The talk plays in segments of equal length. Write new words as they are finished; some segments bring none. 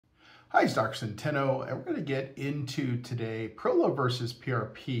Hi, it's Dr. Centeno, and we're going to get into today Prolo versus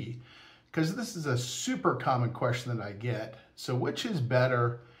PRP, because this is a super common question that I get. So which is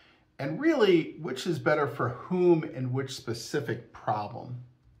better, and really, which is better for whom and which specific problem?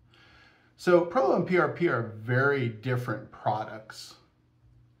 So Prolo and PRP are very different products.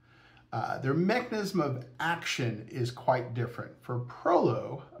 Their mechanism of action is quite different. For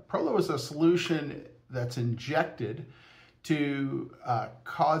Prolo is a solution that's injected to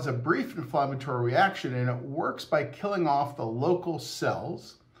cause a brief inflammatory reaction, and it works by killing off the local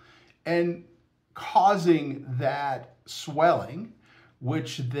cells and causing that swelling,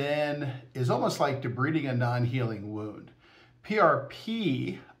 which then is almost like debriding a non-healing wound.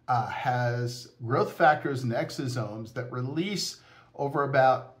 PRP has growth factors and exosomes that release over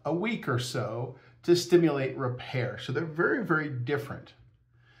about a week or so to stimulate repair. So they're very, very different.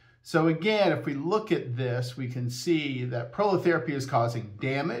 So again, if we look at this, we can see that prolotherapy is causing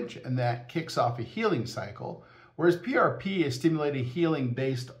damage and that kicks off a healing cycle, whereas PRP is stimulating healing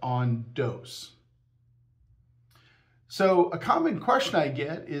based on dose. So a common question I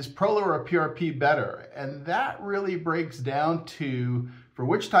get is Prolo or PRP better? And that really breaks down to, for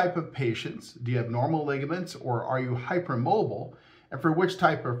which type of patients, do you have normal ligaments or are you hypermobile? And for which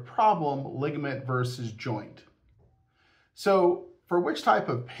type of problem, ligament versus joint. So for which type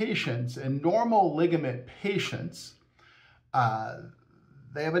of patients, in normal ligament patients,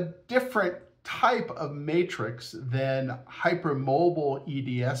 they have a different type of matrix than hypermobile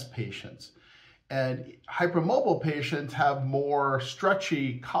EDS patients. And hypermobile patients have more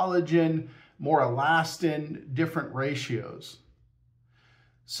stretchy collagen, more elastin, different ratios.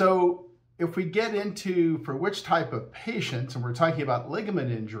 So if we get into for which type of patients, and we're talking about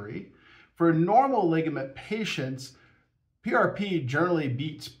ligament injury, for normal ligament patients, PRP generally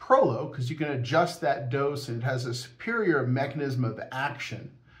beats Prolo because you can adjust that dose and it has a superior mechanism of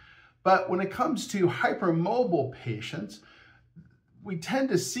action. But when it comes to hypermobile patients, we tend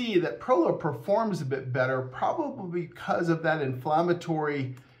to see that Prolo performs a bit better, probably because of that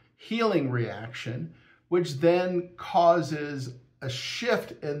inflammatory healing reaction, which then causes a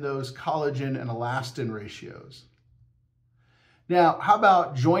shift in those collagen and elastin ratios. Now, how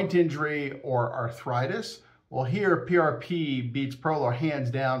about joint injury or arthritis? Well, here PRP beats Prolo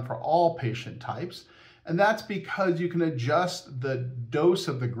hands down for all patient types, and that's because you can adjust the dose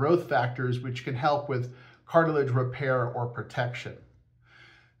of the growth factors, which can help with cartilage repair or protection.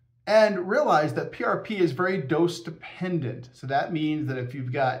 And realize that PRP is very dose dependent. So that means that if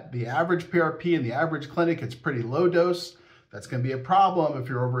you've got the average PRP in the average clinic, it's pretty low dose. That's going to be a problem if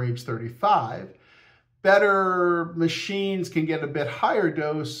you're over age 35. Better machines can get a bit higher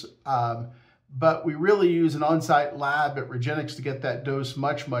dose, but we really use an on-site lab at Regenerative to get that dose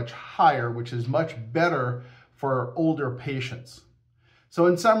much, much higher, which is much better for older patients. So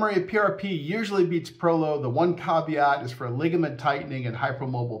in summary, PRP usually beats Prolo. The one caveat is for ligament tightening and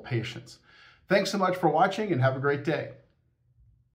hypermobile patients. Thanks so much for watching and have a great day.